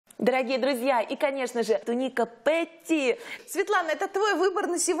Дорогие друзья, и, конечно же, туника Петти. Светлана, это твой выбор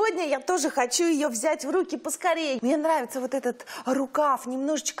на сегодня. Я тоже хочу ее взять в руки поскорее. Мне нравится вот этот рукав,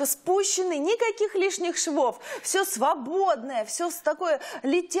 немножечко спущенный, никаких лишних швов. Все свободное, все такое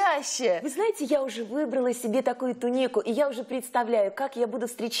летящее. Вы знаете, я уже выбрала себе такую тунику, и я уже представляю, как я буду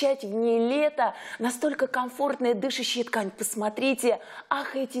встречать в ней лето. Настолько комфортная, дышащая ткань. Посмотрите,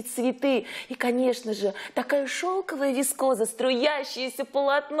 ах, эти цветы. И, конечно же, такая шелковая вискоза, струящееся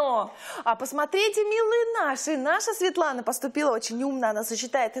полотно. А посмотрите, милые наши, наша Светлана поступила очень умно. Она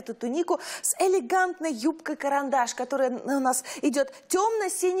сочетает эту тунику с элегантной юбкой-карандаш, которая у нас идет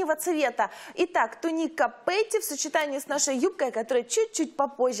темно-синего цвета. Итак, туника Петти в сочетании с нашей юбкой, которая чуть-чуть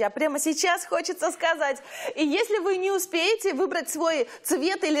попозже. А прямо сейчас хочется сказать, и если вы не успеете выбрать свой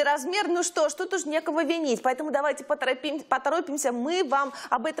цвет или размер, ну что ж, тут уж некого винить. Поэтому давайте поторопимся, мы вам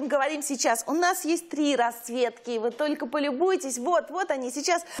об этом говорим сейчас. У нас есть 3 расцветки, вы только полюбуйтесь. Вот они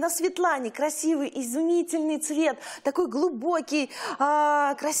сейчас. На Светлане красивый, изумительный цвет, такой глубокий,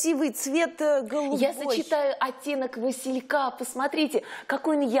 красивый цвет голубой. Я сочетаю оттенок василька. Посмотрите,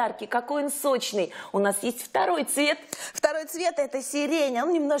 какой он яркий, какой он сочный. У нас есть второй цвет. Второй цвет — это сирень.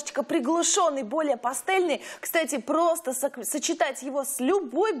 Он немножечко приглушенный, более пастельный. Кстати, просто сочетать его с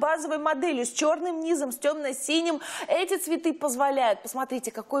любой базовой моделью, с черным низом, с темно-синим. Эти цветы позволяют.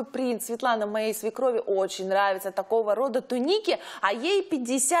 Посмотрите, какой принт. Светлана, моей свекрови очень нравится такого рода туники, а ей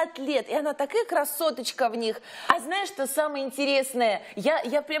 50 лет, и она такая красоточка в них. А знаешь, что самое интересное?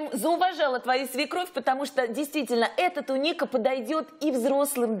 Я прям зауважала твою свекровь, потому что действительно эта туника подойдет и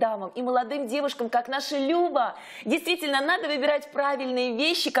взрослым дамам, и молодым девушкам, как наша Люба. Действительно, надо выбирать правильные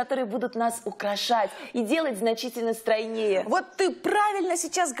вещи, которые будут нас украшать и делать значительно стройнее. Вот ты правильно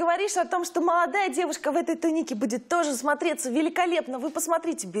сейчас говоришь о том, что молодая девушка в этой тунике будет тоже смотреться великолепно. Вы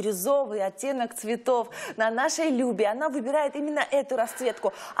посмотрите, бирюзовый оттенок цветов на нашей Любе. Она выбирает именно эту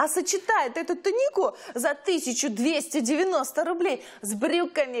расцветку. А сочетает эту тунику за 1290 рублей с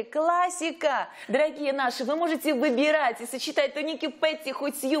брюками. Классика! Дорогие наши, вы можете выбирать и сочетать туники Петти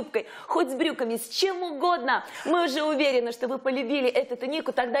хоть с юбкой, хоть с брюками, с чем угодно. Мы уже уверены, что вы полюбили эту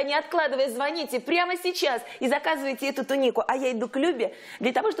тунику. Тогда не откладывая, звоните прямо сейчас и заказывайте эту тунику. А я иду к Любе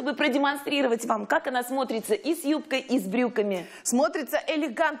для того, чтобы продемонстрировать вам, как она смотрится и с юбкой, и с брюками. Смотрится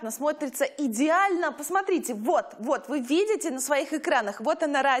элегантно, смотрится идеально. Посмотрите, вот, вы видите на своих экранах, вот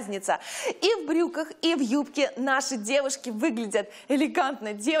она разница. И в брюках, и в юбке наши девушки выглядят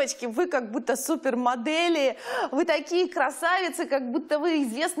элегантно. Девочки, вы как будто супермодели, вы такие красавицы, как будто вы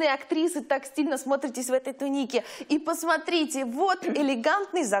известные актрисы, так стильно смотритесь в этой тунике. И посмотрите, вот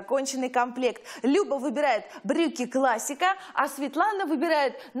элегантный законченный комплект. Люба выбирает брюки классика, а Светлана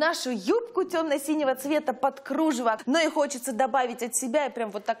выбирает нашу юбку темно-синего цвета под кружево. Но и хочется добавить от себя и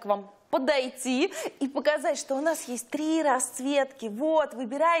прям вот так вам подойти и показать, что у нас есть 3 расцветки. Вот,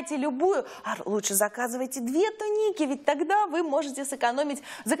 выбирайте любую, а лучше заказывайте 2 туники, ведь тогда вы можете сэкономить,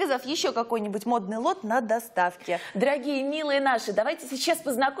 заказав еще какой-нибудь модный лот на доставке. Дорогие, милые наши, давайте сейчас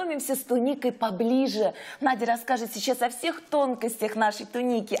познакомимся с туникой поближе. Надя расскажет сейчас о всех тонкостях нашей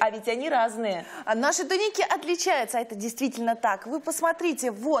туники, а ведь они разные. А наши туники отличаются, это действительно так. Вы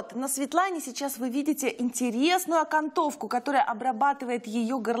посмотрите, вот, на Светлане сейчас вы видите интересную окантовку, которая обрабатывает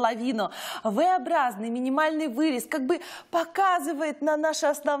ее горловину. V-образный минимальный вырез как бы показывает на наше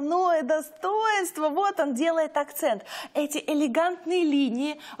основное достоинство. Вот он делает акцент. Эти элегантные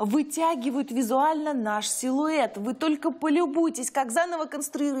линии вытягивают визуально наш силуэт. Вы только полюбуйтесь, как заново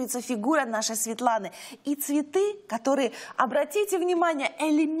конструируется фигура нашей Светланы. И цветы, которые, обратите внимание,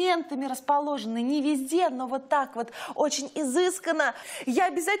 элементами расположены не везде, но вот так вот очень изысканно. Я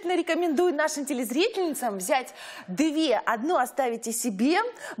обязательно рекомендую нашим телезрительницам взять 2. Одну оставите себе,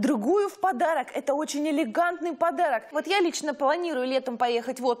 другую в подарок. Это очень элегантный подарок. Вот я лично планирую летом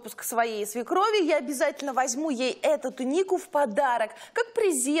поехать в отпуск к своей свекрови. Я обязательно возьму ей эту тунику в подарок. Как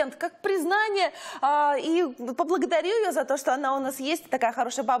презент, как признание. И поблагодарю ее за то, что она у нас есть. Такая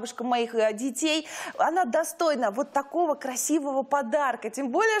хорошая бабушка моих детей. Она достойна вот такого красивого подарка. Тем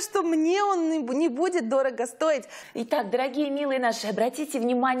более, что мне он не будет дорого стоить. Итак, дорогие милые наши, обратите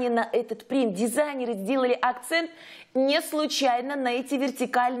внимание на этот принт. Дизайнеры сделали акцент не случайно на эти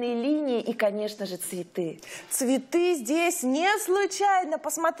вертикальные линии и, конечно же, цветы. Цветы здесь не случайно.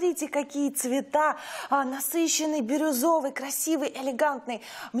 Посмотрите, какие цвета. Насыщенный, бирюзовый, красивый, элегантный.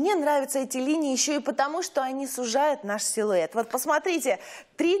 Мне нравятся эти линии еще и потому, что они сужают наш силуэт. Вот посмотрите,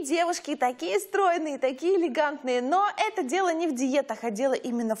 3 девушки такие стройные, такие элегантные. Но это дело не в диетах, а дело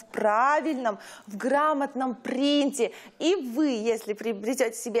именно в правильном, в грамотном принте. И вы, если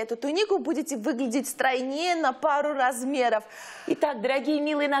приобретете себе эту тунику, будете выглядеть стройнее на пару размеров. Итак, дорогие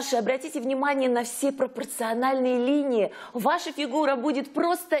милые наши, обратите внимание на все пропорциональные линии. Ваша фигура будет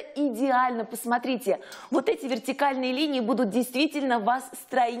просто идеально. Посмотрите, вот эти вертикальные линии будут действительно вас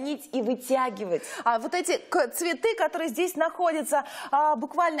стройнить и вытягивать. А вот эти цветы, которые здесь находятся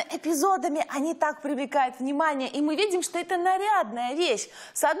буквально эпизодами, они так привлекают внимание. И мы видим, что это нарядная вещь.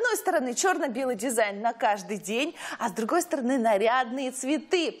 С одной стороны, черно-белый дизайн на каждый день, а с другой стороны, нарядные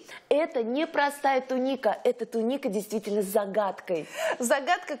цветы. Это не простая туника, эта туника действительно с загадкой.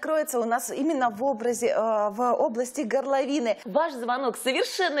 Загадка кроется у нас именно в области горловины. Ваш звонок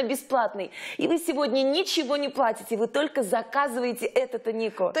совершенно бесплатный, и вы сегодня ничего не платите, вы только заказываете эту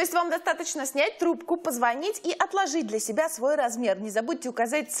тунику. То есть вам достаточно снять трубку, позвонить и отложить для себя свой размер. Не забудьте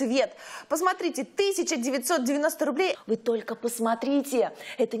указать цвет. Посмотрите, 1990 рублей. Вы только посмотрите,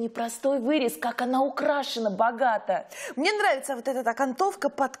 это не простой вырез, как она украшена богато. Мне нравится вот эта окантовка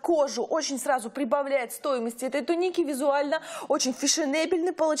под кожу, очень сразу прибавляет стоимости этой туники визуально, очень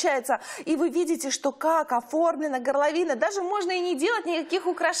фешенебельный получается. И вы видите, что как оформлена горловина, даже можно и не делать никаких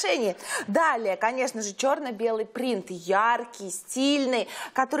украшений. Далее, конечно же, черно-белый принт, яркий, стильный,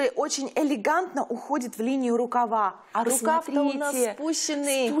 который очень элегантно уходит в линию рукава. А рукав-то у нас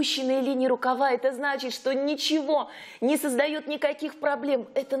спущенный. Спущенные линии рукава, это значит, что ничего не создает никаких проблем.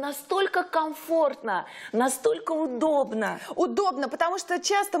 Это настолько комфортно, настолько удобно. Удобно, потому что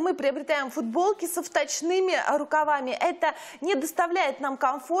часто мы приобретаем футболки со вточными рукавами. Это не доставляет нам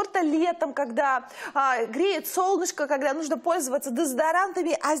комфорта летом, когда греет солнышко, когда нужно пользоваться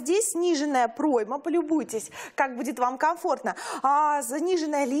дезодорантами. А здесь сниженная пройма, полюбуйтесь, как будет вам комфортно.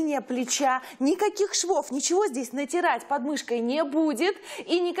 Заниженная линия плеча, никаких швов, ничего здесь натирать под мышкой не будет.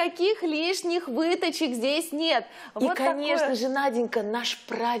 И никаких лишних выточек здесь нет. И, вот конечно же, Наденька, наш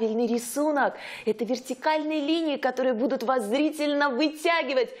правильный рисунок. Это вертикальные линии, которые будут вас зрительно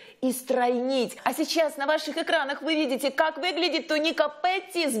вытягивать и стройнить. А сейчас на ваших экранах вы видите, как выглядит туника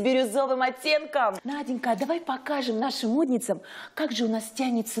Петти с бирюзовым оттенком. Наденька, давай покажем нашим модницам, как же у нас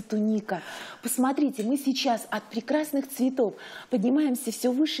тянется туника. Посмотрите, мы сейчас от прекрасных цветов поднимаемся все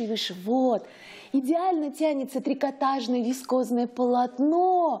выше и выше. Вот, идеально тянется трикотажное вискозное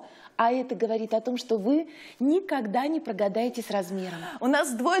полотно. А это говорит о том, что вы никогда не прогадаете с размером. У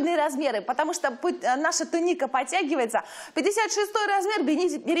нас двойные размеры, потому что наша туника подтягивается. 56 размер,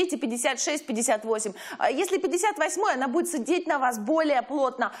 берите 56, 58. Если 58, она будет сидеть на вас более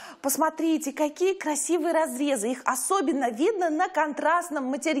плотно. Посмотрите, какие красивые разрезы. Их особенно видно на контрастном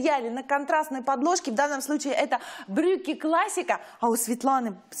материале, на контрастной подложке. В данном случае это брюки классика. А у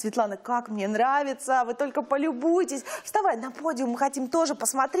Светланы, как мне нравится. Вы только полюбуйтесь. Вставай на подиум, мы хотим тоже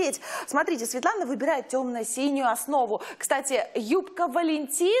посмотреть. Смотрите, Светлана выбирает темно-синюю основу. Кстати, юбка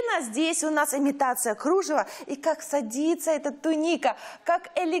Валентина, здесь у нас имитация кружева. И как садится эта туника,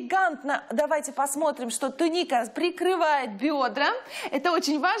 как элегантно. Давайте посмотрим, что туника прикрывает бедра. Это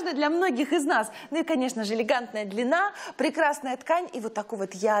очень важно для многих из нас. Ну и, конечно же, элегантная длина, прекрасная ткань и вот такой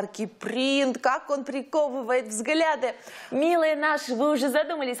вот яркий принт, как он приковывает взгляды. Милые наши, вы уже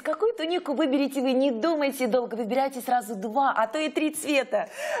задумались, какую тунику выберете вы? Не думайте долго, выбирайте сразу 2, а то и 3 цвета.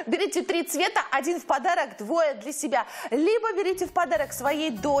 Берите 3 цвета, 1 в подарок, 2 для себя. Либо берите в подарок своей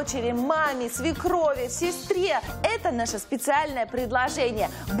дочери, маме, свекрови, сестре. Это наше специальное предложение.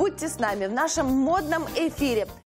 Будьте с нами в нашем модном эфире.